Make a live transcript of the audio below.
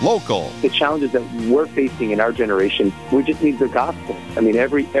local. The challenges that we're facing in our generation, we just need the gospel. I mean,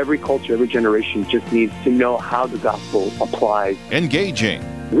 every culture, every generation just needs to know how the gospel applies. Engaging.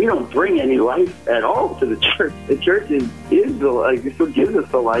 We don't bring any life at all to the church. The church is the life. It's what gives us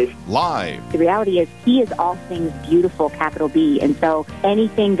the life. Live. The reality is He is all things beautiful, capital B. And so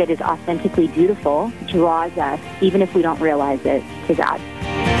anything that is authentically beautiful draws us, even if we don't realize it, to God.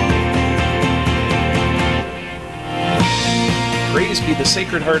 Praise be the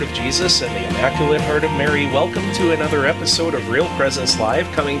Sacred Heart of Jesus and the Immaculate Heart of Mary. Welcome to another episode of Real Presence Live,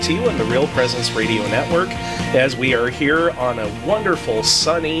 coming to you on the Real Presence Radio Network, as we are here on a wonderful,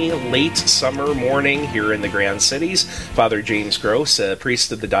 sunny, late summer morning here in the Grand Cities. Father James Gross, a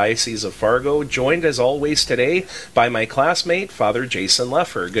priest of the Diocese of Fargo, joined as always today by my classmate, Father Jason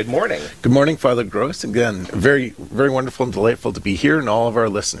Leffer. Good morning. Good morning, Father Gross. Again, very, very wonderful and delightful to be here, and all of our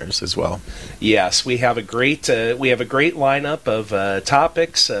listeners as well. Yes, we have a great lineup of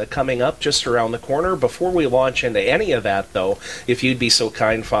topics coming up just around the corner. Before we launch into any of that, though, if you'd be so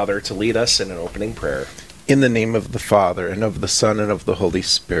kind, Father, to lead us in an opening prayer. In the name of the Father, and of the Son, and of the Holy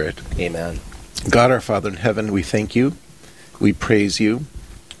Spirit. Amen. God, our Father in heaven, we thank you, we praise you,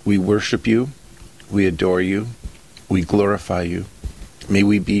 we worship you, we adore you, we glorify you. May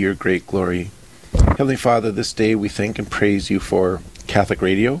we be your great glory. Heavenly Father, this day we thank and praise you for Catholic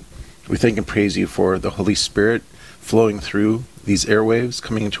Radio. We thank and praise you for the Holy Spirit flowing through these airwaves,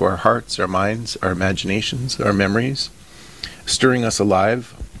 coming into our hearts, our minds, our imaginations, our memories, stirring us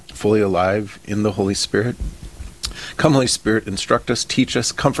alive, fully alive in the Holy Spirit. Come, Holy Spirit, instruct us, teach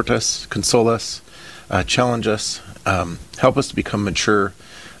us, comfort us, console us, challenge us, help us to become mature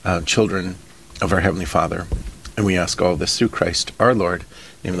children of our Heavenly Father. And we ask all this through Christ our Lord,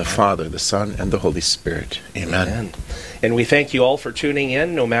 in the name of the Father, the Son, and the Holy Spirit. Amen. Amen. And we thank you all for tuning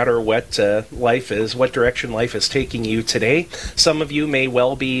in, no matter what what direction life is taking you today. Some of you may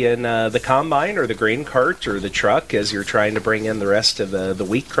well be in the combine or the grain cart or the truck as you're trying to bring in the rest of the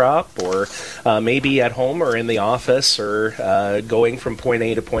wheat crop, or maybe at home or in the office, or going from point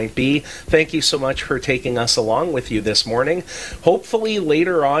A to point B. Thank you so much for taking us along with you this morning. Hopefully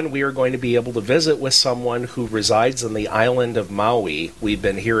later on we are going to be able to visit with someone who resides on the island of Maui. We've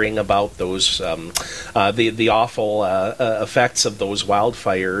been hearing about those the awful effects of those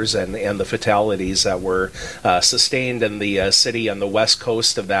wildfires and the fatalities that were sustained in the city on the west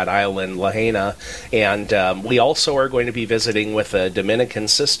coast of that island, Lahaina. And we also are going to be visiting with a Dominican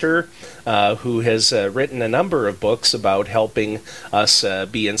sister who has written a number of books about helping us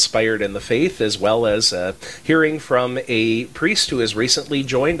be inspired in the faith, as well as hearing from a priest who has recently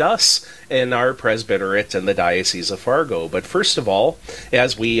joined us in our presbyterate in the Diocese of Fargo. But first of all,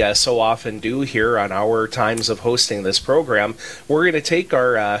 as we so often do here on our times of hosting this program, we're going to take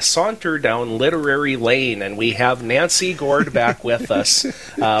our saunter down literary lane, and we have Nancy Gourde back with us.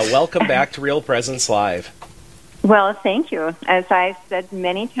 Welcome back to Real Presence Live. Well, thank you. As I've said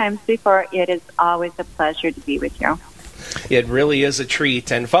many times before, it is always a pleasure to be with you. It really is a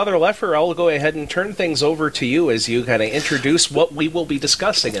treat. And Father Leffer, I'll go ahead and turn things over to you as you kind of introduce what we will be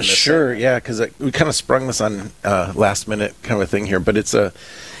discussing in this. Sure, segment. yeah, because we kind of sprung this on last minute kind of a thing here, but it's a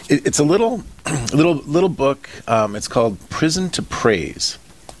little book. It's called Prison to Praise,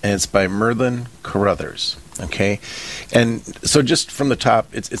 and it's by Merlin Carothers. Okay, and so just from the top,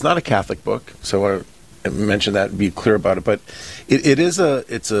 it's not a Catholic book, so I want to mention that and be clear about it. But it's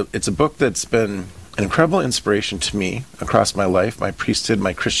a book that's been an incredible inspiration to me across my life, my priesthood,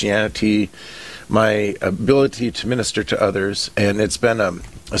 my Christianity, my ability to minister to others, and it's been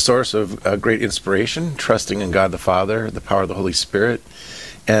a source of great inspiration, trusting in God the Father, the power of the Holy Spirit,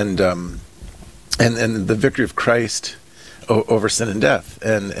 and the victory of Christ over sin and death,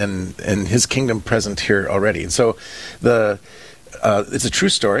 and His kingdom present here already. And so it's a true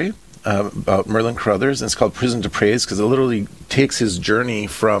story about Merlin Carothers, and it's called Prison to Praise because it literally takes his journey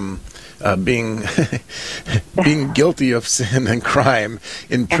from being guilty of sin and crime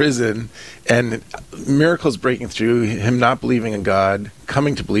in prison, and miracles breaking through, him not believing in God,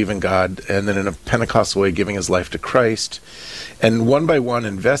 coming to believe in God, and then in a Pentecostal way giving his life to Christ, and one by one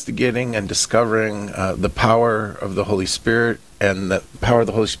investigating and discovering the power of the Holy Spirit, and the power of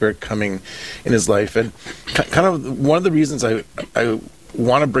the Holy Spirit coming in his life. And kind of one of the reasons I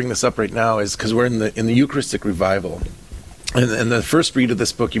want to bring this up right now is because we're in the Eucharistic revival. And the first read of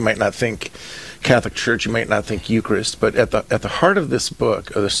this book, you might not think Catholic Church, you might not think Eucharist, but at the heart of this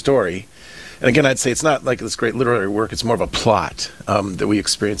book, or the story, and again, I'd say it's not like this great literary work, it's more of a plot that we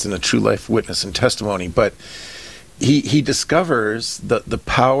experience in a true life witness and testimony, but he discovers the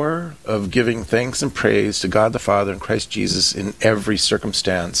power of giving thanks and praise to God the Father and Christ Jesus in every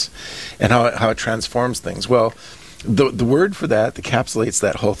circumstance, and how it transforms things. Well, the word for that encapsulates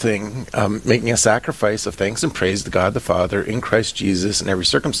that whole thing, making a sacrifice of thanks and praise to God the Father in Christ Jesus in every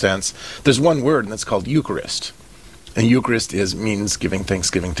circumstance. There's one word, and that's called Eucharist. And Eucharist means giving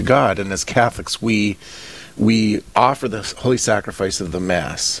thanksgiving to God. And as Catholics, we offer the holy sacrifice of the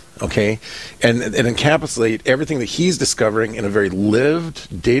Mass, okay? And encapsulate everything that he's discovering in a very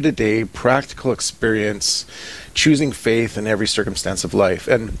lived, day-to-day, practical experience, choosing faith in every circumstance of life.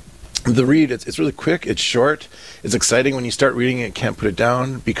 And the read, it's really quick, it's short, it's exciting. When you start reading it, can't put it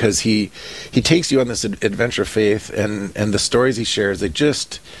down, because he takes you on this adventure of faith, and the stories he shares, they're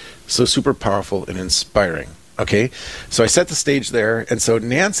just so super powerful and inspiring. Okay, so I set the stage there, and so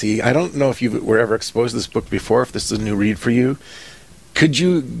Nancy, I don't know if you were ever exposed to this book before, if this is a new read for you. Could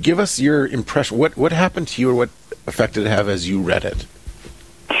you give us your impression? What happened to you, or what effect did it have as you read it?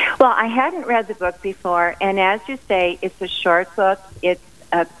 Well, I hadn't read the book before, and as you say, it's a short book. It's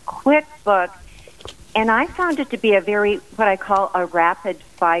a quick book, and I found it to be a very, what I call a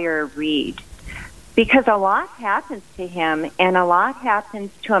rapid-fire read, because a lot happens to him, and a lot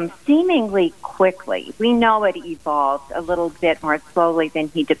happens to him seemingly quickly. We know it evolves a little bit more slowly than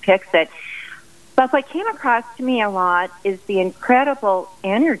he depicts it. But what came across to me a lot is the incredible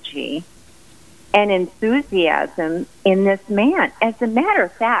energy and enthusiasm in this man. As a matter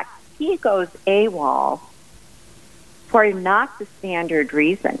of fact, he goes AWOL for not the standard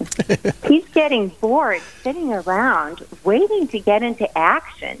reason. He's getting bored sitting around waiting to get into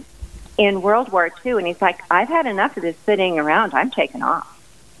action in World War II, and he's like, I've had enough of this sitting around, I'm taking off.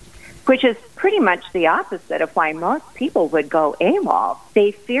 Which is pretty much the opposite of why most people would go AWOL.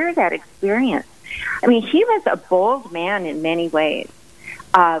 They fear that experience. I mean, he was a bold man in many ways.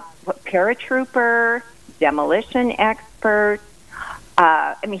 Paratrooper, demolition expert.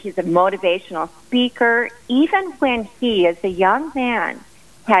 He's a motivational speaker. Even when he, as a young man,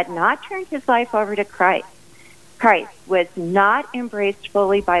 had not turned his life over to Christ was not embraced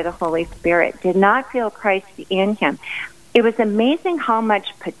fully by the Holy Spirit, did not feel Christ in him. It was amazing how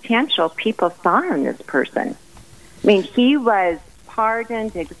much potential people saw in this person. I mean, he was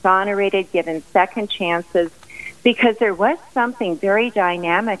pardoned, exonerated, given second chances, because there was something very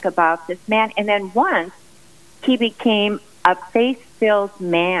dynamic about this man. And then once he became a faith-filled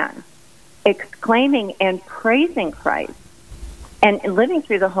man, exclaiming and praising Christ and living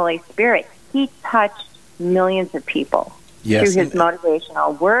through the Holy Spirit, he touched millions of people through his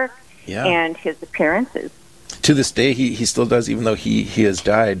motivational work and his appearances. To this day, he still does, even though he has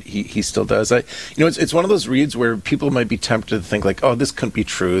died, he still does. It's one of those reads where people might be tempted to think like, oh, this couldn't be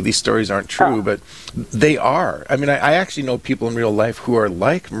true. These stories aren't true, but they are. I mean, I actually know people in real life who are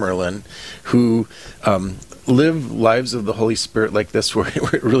like Merlin, who live lives of the Holy Spirit like this, where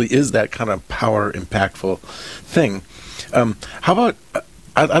it really is that kind of power, impactful thing. How about...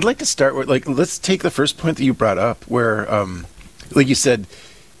 I'd like to start with, let's take the first point that you brought up, where, like you said,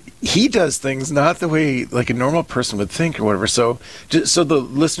 he does things not the way, like, a normal person would think or whatever. So the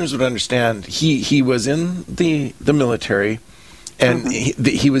listeners would understand, he was in the military, and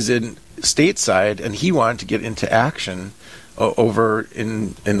he was in stateside, and he wanted to get into action over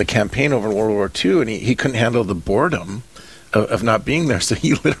in the campaign over in World War II, and he couldn't handle the boredom of not being there. So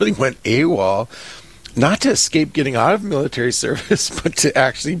he literally went AWOL, not to escape getting out of military service, but to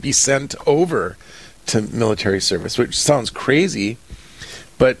actually be sent over to military service, which sounds crazy.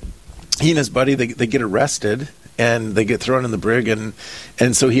 But he and his buddy, they get arrested, and they get thrown in the brig, and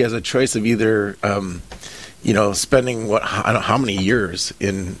so he has a choice of either, spending I don't know how many years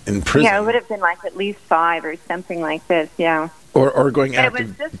in prison. Yeah, it would have been like at least 5 or something like this, yeah. Or going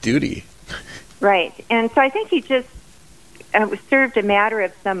active duty. Right. And so I think he just served a matter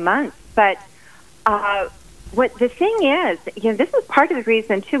of some months, but what the thing is, this is part of the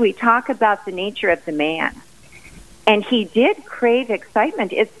reason, too, we talk about the nature of the man. And he did crave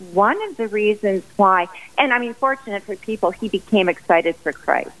excitement. It's one of the reasons why, and I mean, fortunate for people, he became excited for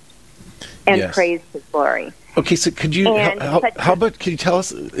Christ and praised his glory. Okay, so could you, how about, could you tell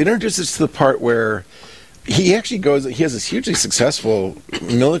us, introduce us to the part where he actually he has this hugely successful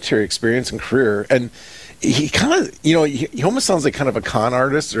military experience and career, and he kind of, he almost sounds like kind of a con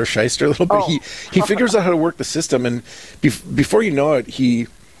artist or a shyster a little bit. He figures out how to work the system, and before you know it,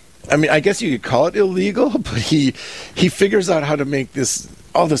 I guess you could call it illegal, but he figures out how to make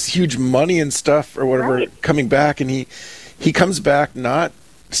all this huge money and stuff or whatever coming back, and he comes back not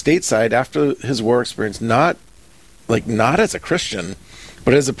stateside after his war experience, not as a Christian,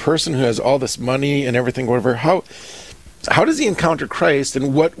 but as a person who has all this money and everything, whatever. How does he encounter Christ,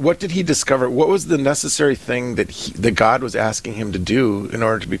 and what did he discover? What was the necessary thing that God was asking him to do in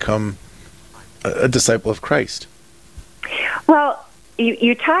order to become a disciple of Christ? Well,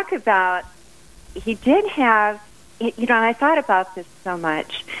 you talk about, he did have I thought about this so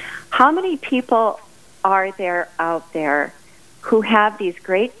much. How many people are there out there who have these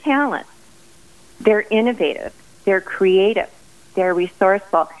great talents? They're innovative, they're creative, they're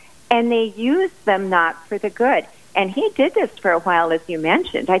resourceful, and they use them not for the good. And he did this for a while, as you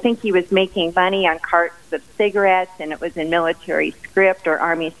mentioned. I think he was making money on cartons of cigarettes, and it was in military script or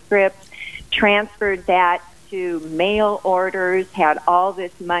Army script, transferred that to mail orders, had all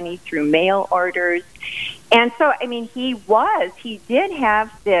this money through mail orders. And so, I mean, he did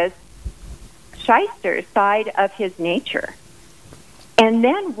have this shyster side of his nature. And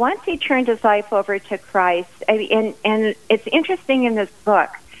then once he turned his life over to Christ, and it's interesting in this book,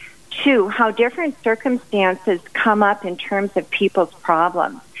 too, how different circumstances come up in terms of people's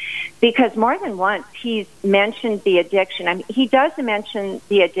problems. Because more than once, he's mentioned the addiction. I mean, he does mention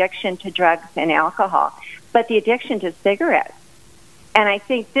the addiction to drugs and alcohol, but the addiction to cigarettes. And I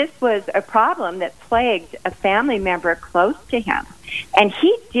think this was a problem that plagued a family member close to him. And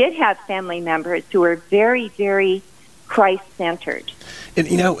he did have family members who were very, very Christ-centered.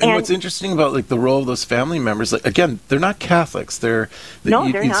 And what's interesting about like the role of those family members, like again, they're not Catholics. They're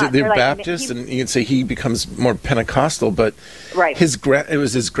not. They're Baptists, and you can say he becomes more Pentecostal. But right. It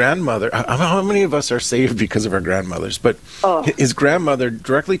was his grandmother. How many of us are saved because of our grandmothers? But his grandmother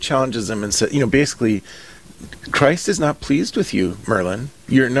directly challenges him and said, basically, Christ is not pleased with you, Merlin.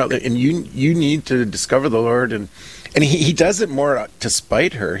 You're not, and you need to discover the Lord. And he does it more to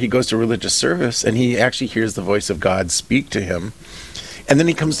spite her. He goes to religious service, and he actually hears the voice of God speak to him. And then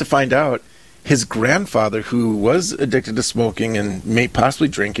he comes to find out his grandfather, who was addicted to smoking and possibly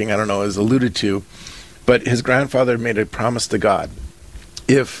drinking, I don't know, is alluded to, but his grandfather made a promise to God.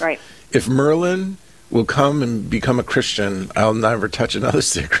 If Merlin will come and become a Christian, I'll never touch another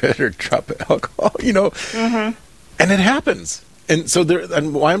cigarette or drop alcohol, Mm-hmm. And it happens. And so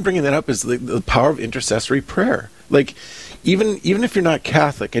and why I'm bringing that up is the power of intercessory prayer. Like, even if you're not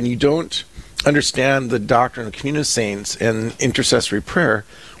Catholic and you don't understand the doctrine of communion of saints and intercessory prayer,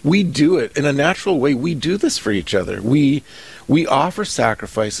 we do it in a natural way. We do this for each other. We offer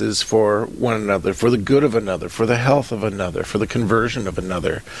sacrifices for one another, for the good of another, for the health of another, for the conversion of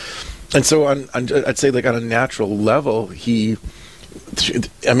another. And so I'd say like on a natural level,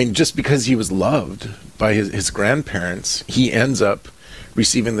 just because he was loved by his grandparents, he ends up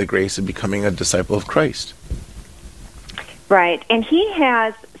receiving the grace of becoming a disciple of Christ. Right. And he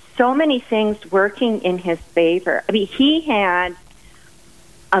has so many things working in his favor. I mean, he had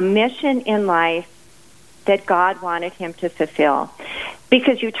a mission in life that God wanted him to fulfill.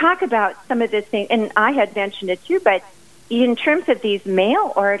 Because you talk about some of this thing, and I had mentioned it too, but in terms of these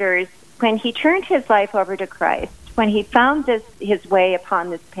mail orders, when he turned his life over to Christ, when he found his way upon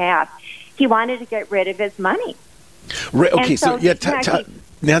this path, he wanted to get rid of his money. Right, okay,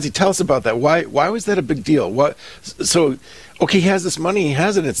 Nancy, tell us about that. Why was that a big deal? He has this money, he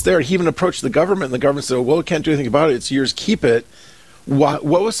has it, it's there. He even approached the government, and the government said, well, we can't do anything about it, it's yours, keep it. What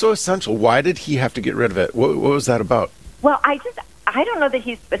was so essential? Why did he have to get rid of it? What was that about? Well, I don't know that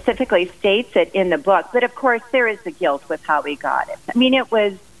he specifically states it in the book, but of course there is the guilt with how he got it. I mean,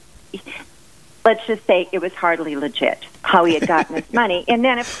 let's just say it was hardly legit how he had gotten his money. And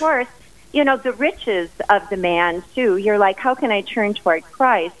then, of course, the riches of the man, too. You're like, how can I turn toward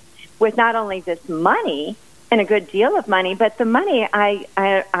Christ with not only this money and a good deal of money, but the money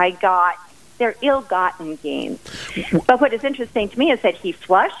I got, they're ill-gotten gains. But what is interesting to me is that he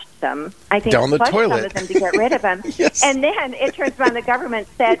flushed them. I think down the toilet. Some of them to get rid of them. Yes. And then it turns around, the government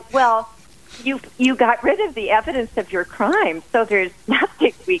said, well, you got rid of the evidence of your crime, so there's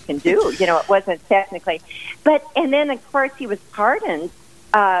nothing we can do. It wasn't technically. And then, of course, he was pardoned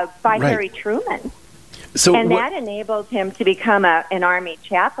by Harry Truman. That enabled him to become an Army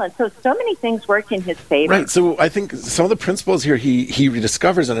chaplain. So many things worked in his favor. Right. So I think some of the principles here he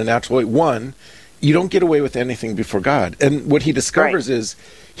rediscovers in a natural way. One, you don't get away with anything before God. And what he discovers is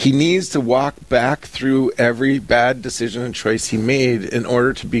he needs to walk back through every bad decision and choice he made in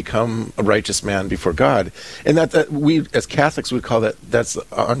order to become a righteous man before God. And that we, as Catholics, would call that's the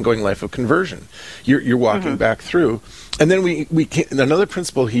ongoing life of conversion. You're walking back through. And then another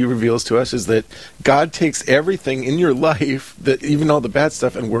principle he reveals to us is that God takes everything in your life, that even all the bad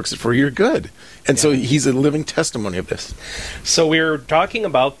stuff, and works it for your good. And so he's a living testimony of this. So we're talking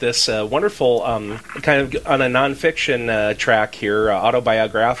about this wonderful kind of on a nonfiction track here,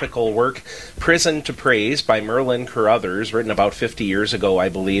 autobiographical work, Prison to Praise by Merlin Carothers, written about 50 years ago, I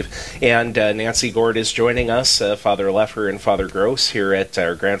believe. And Nancy Gourde is joining us, Father Leffer and Father Gross, here at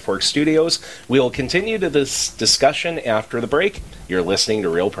our Grand Forks studios. We'll continue to this discussion after the break. You're listening to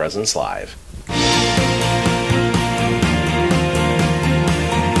Real Presence Live.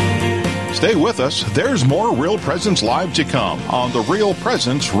 Stay with us. There's more Real Presence Live to come on the Real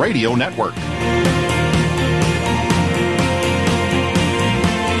Presence Radio Network.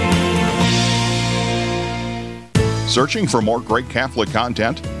 Searching for more great Catholic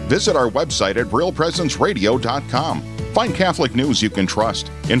content? Visit our website at realpresenceradio.com. Find Catholic news you can trust,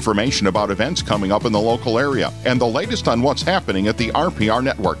 information about events coming up in the local area, and the latest on what's happening at the RPR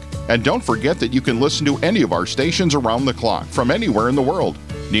network. And don't forget that you can listen to any of our stations around the clock from anywhere in the world.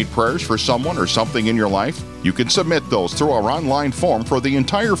 Need prayers for someone or something in your life? You can submit those through our online form for the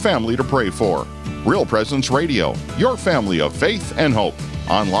entire family to pray for. Real Presence Radio, your family of faith and hope.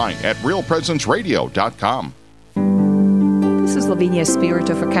 Online at realpresenceradio.com. This is Lavinia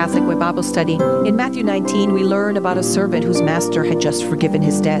Spirito for Catholic Way Bible Study. In Matthew 19, we learn about a servant whose master had just forgiven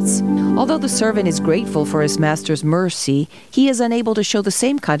his debts. Although the servant is grateful for his master's mercy, he is unable to show the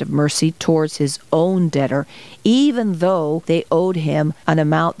same kind of mercy towards his own debtor, even though they owed him an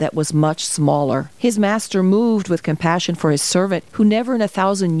amount that was much smaller. His master, moved with compassion for his servant, who never in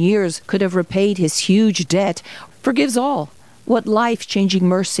 1,000 years could have repaid his huge debt, forgives all. What life-changing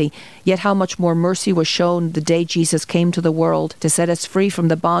mercy, yet how much more mercy was shown the day Jesus came to the world to set us free from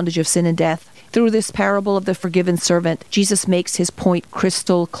the bondage of sin and death. Through this parable of the forgiven servant, Jesus makes his point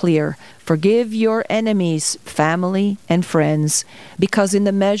crystal clear. Forgive your enemies, family, and friends, because in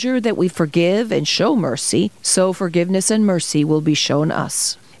the measure that we forgive and show mercy, so forgiveness and mercy will be shown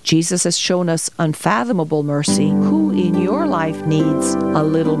us. Jesus has shown us unfathomable mercy. Who in your life needs a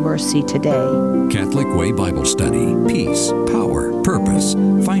little mercy today? Catholic Way Bible Study. Peace, power, purpose.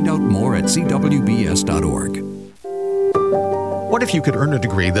 Find out more at cwbs.org. What if you could earn a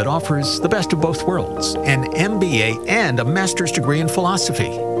degree that offers the best of both worlds, an MBA and a master's degree in philosophy?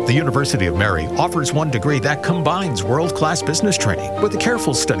 The University of Mary offers one degree that combines world-class business training with a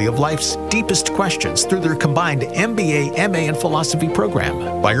careful study of life's deepest questions through their combined MBA, MA, and philosophy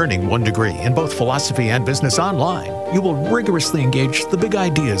program. By earning one degree in both philosophy and business online, you will rigorously engage the big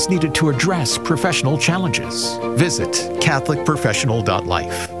ideas needed to address professional challenges. Visit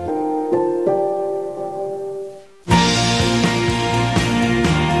catholicprofessional.life.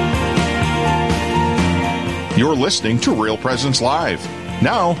 You're listening to Real Presence Live.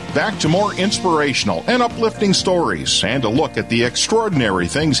 Now, back to more inspirational and uplifting stories and a look at the extraordinary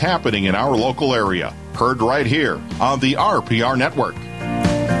things happening in our local area. Heard right here on the RPR Network.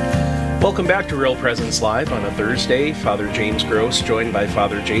 Welcome back to Real Presence Live on a Thursday. Father James Gross, joined by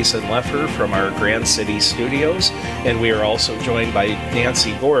Father Jason Leffer from our Grand City studios. And we are also joined by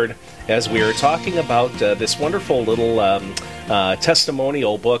Nancy Gourde as we are talking about this wonderful little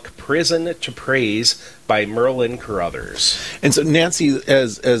testimonial book, Prison to Praise, by Merlin Carothers. And so, Nancy,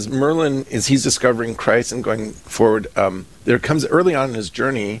 as Merlin, as he's discovering Christ and going forward, there comes early on in his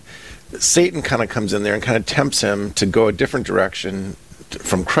journey, Satan kind of comes in there and kind of tempts him to go a different direction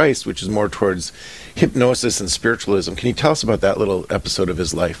from Christ, which is more towards hypnosis and spiritualism. Can you tell us about that little episode of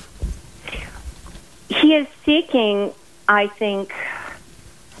his life? He is seeking, I think,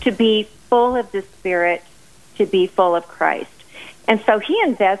 to be full of the Spirit, to be full of Christ. And so he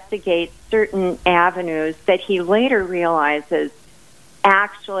investigates certain avenues that he later realizes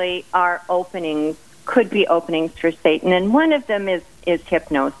actually are openings, could be openings for Satan. And one of them is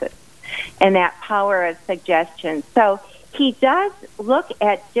hypnosis and that power of suggestion. So he does look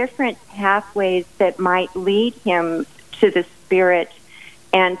at different pathways that might lead him to the Spirit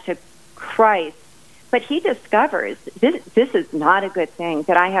and to Christ. But he discovers this is not a good thing,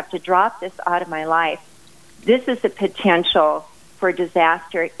 that I have to drop this out of my life. This is a potential for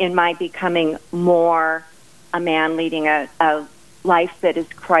disaster in my becoming more a man leading a life that is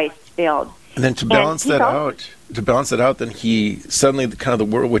Christ-filled. And then to balance that out, then he suddenly, kind of the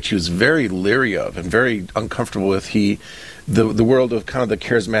world which he was very leery of and very uncomfortable with, the world of kind of the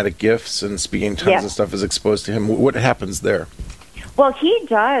charismatic gifts and speaking tongues and stuff is exposed to him. What happens there? Well, he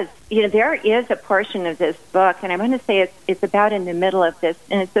does. There is a portion of this book, and I'm going to say it's about in the middle of this,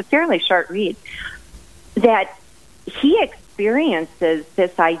 and it's a fairly short read, that he experiences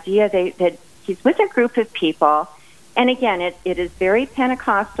this idea that he's with a group of people, and again, it is very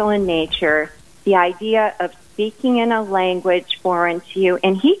Pentecostal in nature, the idea of speaking in a language foreign to you,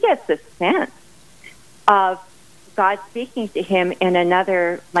 and he gets a sense of God speaking to him in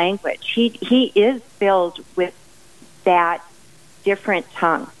another language. He is filled with that different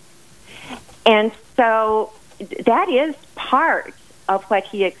tongue. And so that is part of what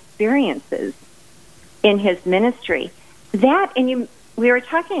he experiences in his ministry. That, and we were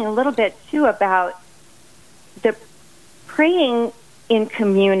talking a little bit, too, about the praying in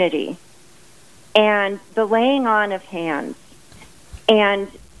community and the laying on of hands and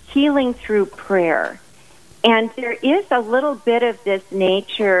healing through prayer. And there is a little bit of this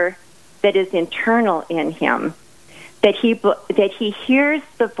nature that is internal in him, that he hears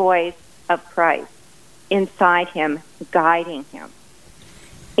the voice of Christ inside him, guiding him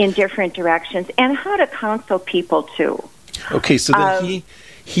in different directions, and how to counsel people too. Okay, so then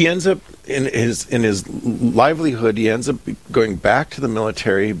he ends up in his livelihood. He ends up going back to the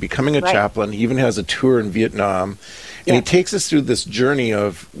military, becoming a chaplain. He even has a tour in Vietnam, and he takes us through this journey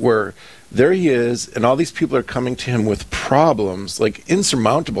of where there he is, and all these people are coming to him with problems, like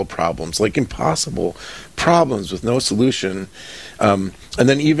insurmountable problems, like impossible problems with no solution, and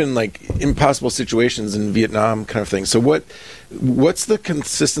then even like impossible situations in Vietnam kind of thing. So what's the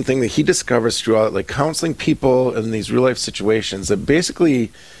consistent thing that he discovers throughout, like counseling people in these real life situations that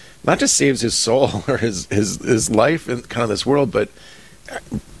basically not just saves his soul or his life in kind of this world, but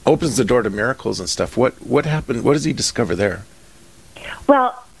opens the door to miracles and stuff? What happened? What does he discover there?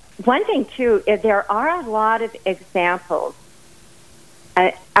 Well, one thing, too, is there are a lot of examples,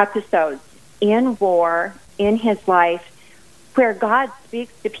 episodes in war, in his life, where God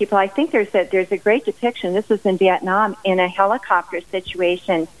speaks to people. I think there's a great depiction, this was in Vietnam, in a helicopter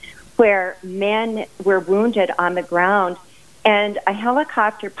situation where men were wounded on the ground, and a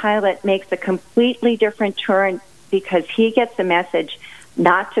helicopter pilot makes a completely different turn because he gets a message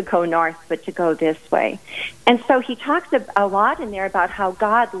not to go north, but to go this way. And so he talks a lot in there about how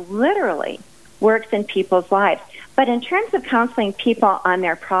God literally works in people's lives. But in terms of counseling people on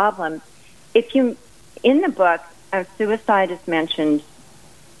their problems, in the book, suicide is mentioned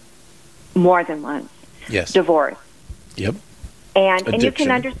more than once. Yes. Divorce. Yep. And you can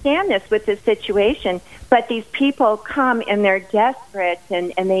understand this with this situation, but these people come and they're desperate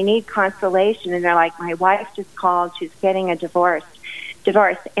and they need consolation, and they're like, my wife just called, she's getting a divorce.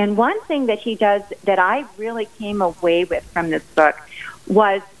 And one thing that he does that I really came away with from this book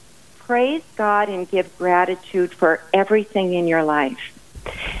was praise God and give gratitude for everything in your life.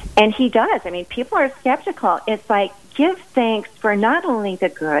 And he does. I mean, people are skeptical. It's like, give thanks for not only the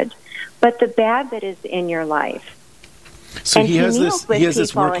good, but the bad that is in your life. So and he has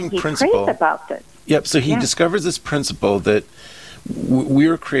this working principle. Prays about this. Yep. So he discovers this principle that we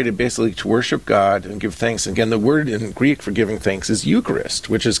were created basically to worship God and give thanks. Again, the word in Greek for giving thanks is Eucharist,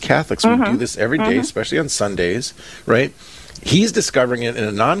 which is Catholics. We do this every day, especially on Sundays, right? He's discovering it in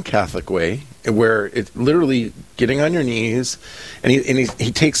a non-Catholic way, where it's literally getting on your knees, and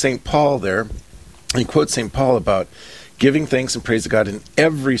he takes St. Paul there, and he quotes St. Paul about giving thanks and praise to God in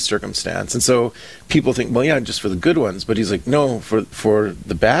every circumstance. And so people think, well, yeah, just for the good ones, but he's like, no, for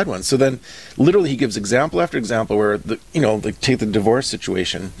the bad ones. So then literally he gives example after example where, take the divorce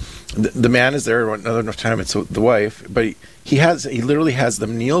situation. The man is there, another time it's the wife, but he literally has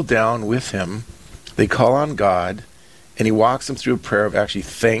them kneel down with him. They call on God, and he walks them through a prayer of actually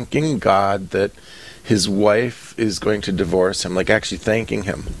thanking God that his wife is going to divorce him, like actually thanking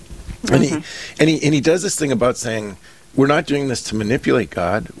him. And he does this thing about saying, we're not doing this to manipulate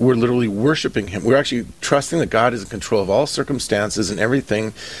God. We're literally worshiping him. We're actually trusting that God is in control of all circumstances and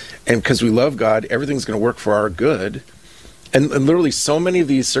everything. And because we love God, everything's going to work for our good. And literally so many of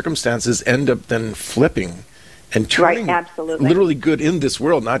these circumstances end up then flipping and turning literally good in this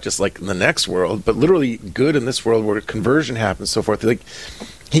world, not just like in the next world, but literally good in this world where conversion happens, so forth. Like,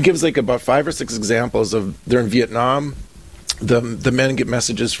 he gives like about 5 or 6 examples of, they're in Vietnam. The men get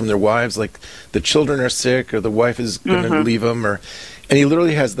messages from their wives, like the children are sick, or the wife is going to leave them, and he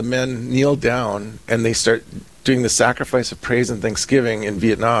literally has the men kneel down and they start doing the sacrifice of praise and thanksgiving in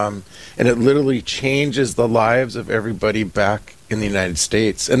Vietnam, and it literally changes the lives of everybody back in the United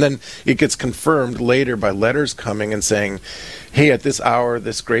States. And then it gets confirmed later by letters coming and saying, hey, at this hour,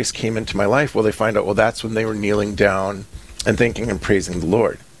 this grace came into my life. Well, they find out, well, that's when they were kneeling down and thanking and praising the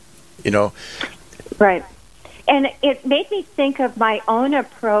Lord, Right. And it made me think of my own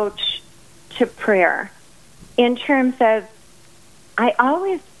approach to prayer in terms of, I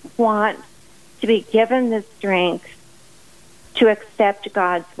always want to be given the strength to accept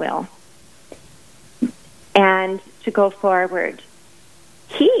God's will and to go forward.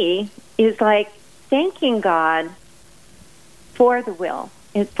 He is like thanking God for the will.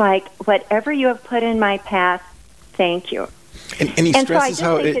 It's like, whatever you have put in my path, thank you. And he stresses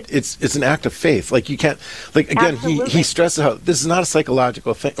how it's an act of faith. Like, you can't, like, again, he stresses how this is not a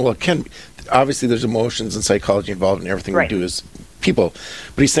psychological thing. Well, it can, obviously there's emotions and psychology involved in everything we do as people.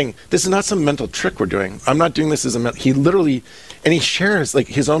 But he's saying, this is not some mental trick we're doing. I'm not doing this as he literally, and he shares like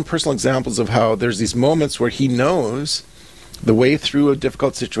his own personal examples of how there's these moments where he knows the way through a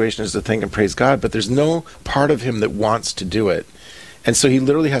difficult situation is to thank and praise God, but there's no part of him that wants to do it. And so he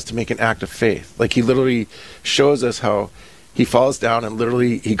literally has to make an act of faith. Like, he literally shows us how he falls down and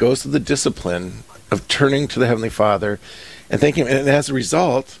literally he goes through the discipline of turning to the Heavenly Father and thanking him. And as a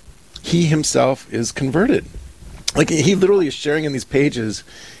result, he himself is converted. Like, he literally is sharing in these pages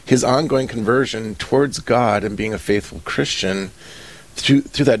his ongoing conversion towards God and being a faithful Christian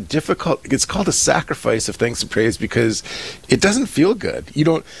through that difficult, it's called a sacrifice of thanks and praise, because it doesn't feel good.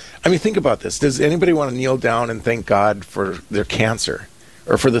 Think about this. Does anybody want to kneel down and thank God for their cancer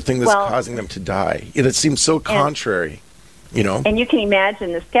or for the thing that's causing them to die? It seems so contrary, And you can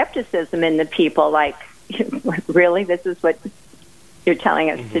imagine the skepticism in the people, like, really, this is what you're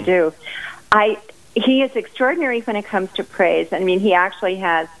telling us to do? He is extraordinary when it comes to praise. I mean, he actually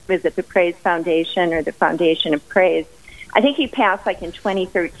has, is it the Praise Foundation or the Foundation of Praise? I think he passed like in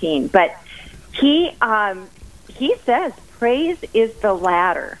 2013, but he says praise is the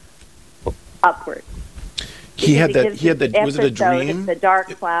ladder upward. He had that. Was it a dream? The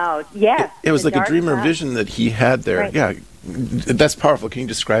dark cloud. Yes, it was like a dream or vision that he had there. Right. Yeah, that's powerful. Can you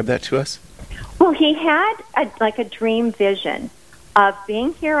describe that to us? Well, he had a dream vision of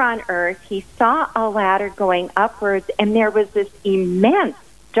being here on Earth. He saw a ladder going upwards, and there was this immense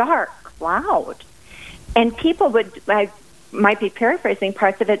dark cloud. And people would, I might be paraphrasing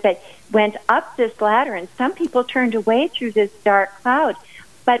parts of it, but went up this ladder, and some people turned away through this dark cloud.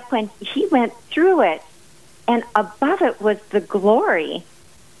 But when he went through it, and above it was the glory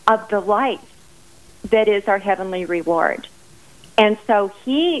of the light that is our heavenly reward. And so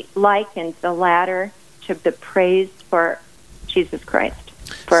he likened the ladder to the praise for Jesus Christ,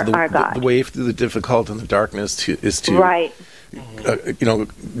 for our God. The way through the difficult and the darkness is to right.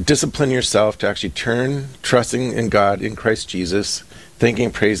 Discipline yourself to actually turn, trusting in God in Christ Jesus, thanking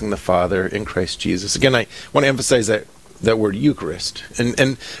and praising the Father in Christ Jesus. Again, I want to emphasize that word Eucharist.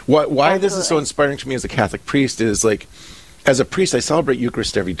 And why this is so inspiring to me as a Catholic priest is, like, as a priest, I celebrate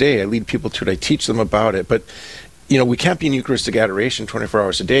Eucharist every day. I lead people to it. I teach them about it. But, we can't be in Eucharistic adoration 24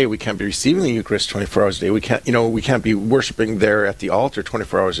 hours a day. We can't be receiving the Eucharist 24 hours a day. We can't be worshiping there at the altar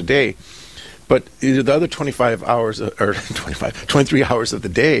 24 hours a day. But the other 25 hours, or 23 hours of the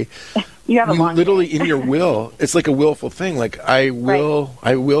day, you have literally in your will, it's like a willful thing. Like, I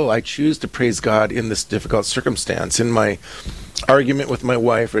choose to praise God in this difficult circumstance, in my argument with my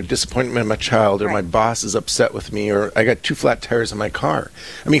wife, or disappointment with my child, or my boss is upset with me, or I got 2 flat tires in my car.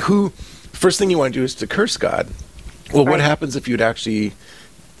 I mean, first thing you want to do is to curse God. Well, what happens if you'd actually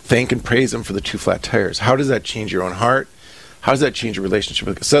thank and praise Him for the 2 flat tires? How does that change your own heart? How does that change your relationship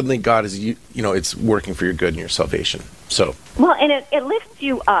with God? Suddenly God is, it's working for your good and your salvation. So. Well, and it lifts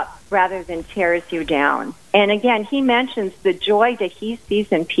you up rather than tears you down. And again, he mentions the joy that he sees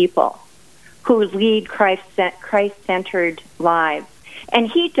in people who lead Christ-centered lives. And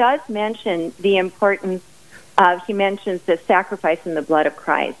he does mention the importance he mentions the sacrifice in the blood of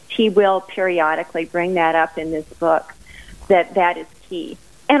Christ. He will periodically bring that up in this book, that is key.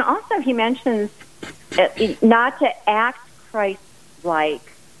 And also he mentions not to act Christ-like,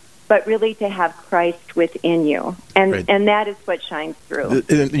 but really to have Christ within you. And and that is what shines through.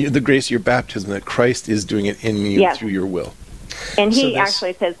 The grace of your baptism, that Christ is doing it in you through your will. And he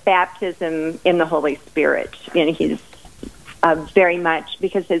actually says baptism in the Holy Spirit. And he's very much,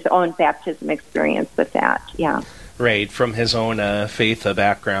 because his own baptism experience with that, Right, from his own faith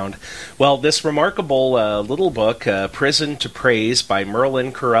background. Well, this remarkable little book, Prison to Praise by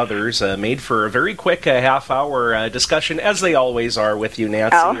Merlin Carothers, made for a very quick half-hour discussion, as they always are with you,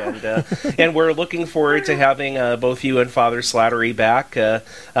 Nancy. And we're looking forward to having both you and Father Slattery back the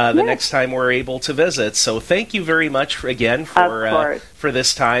next time we're able to visit. So thank you very much again for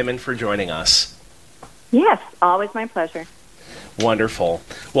this time and for joining us. Yes, always my pleasure. Wonderful.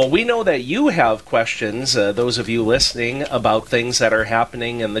 Well, we know that you have questions, those of you listening, about things that are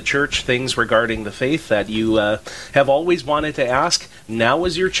happening in the church, things regarding the faith that you have always wanted to ask. Now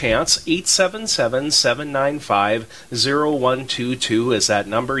is your chance. 877-795-0122 is that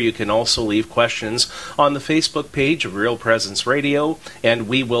number. You can also leave questions on the Facebook page of Real Presence Radio, and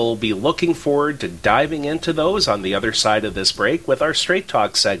we will be looking forward to diving into those on the other side of this break with our Straight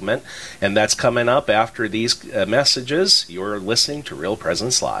Talk segment, and that's coming up after these messages. You're listening to Real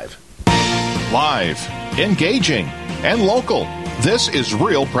Presence Live. Live, engaging, and local. This is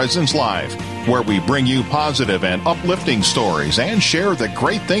Real Presence Live, where we bring you positive and uplifting stories and share the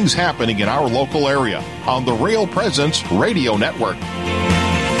great things happening in our local area on the Real Presence Radio Network.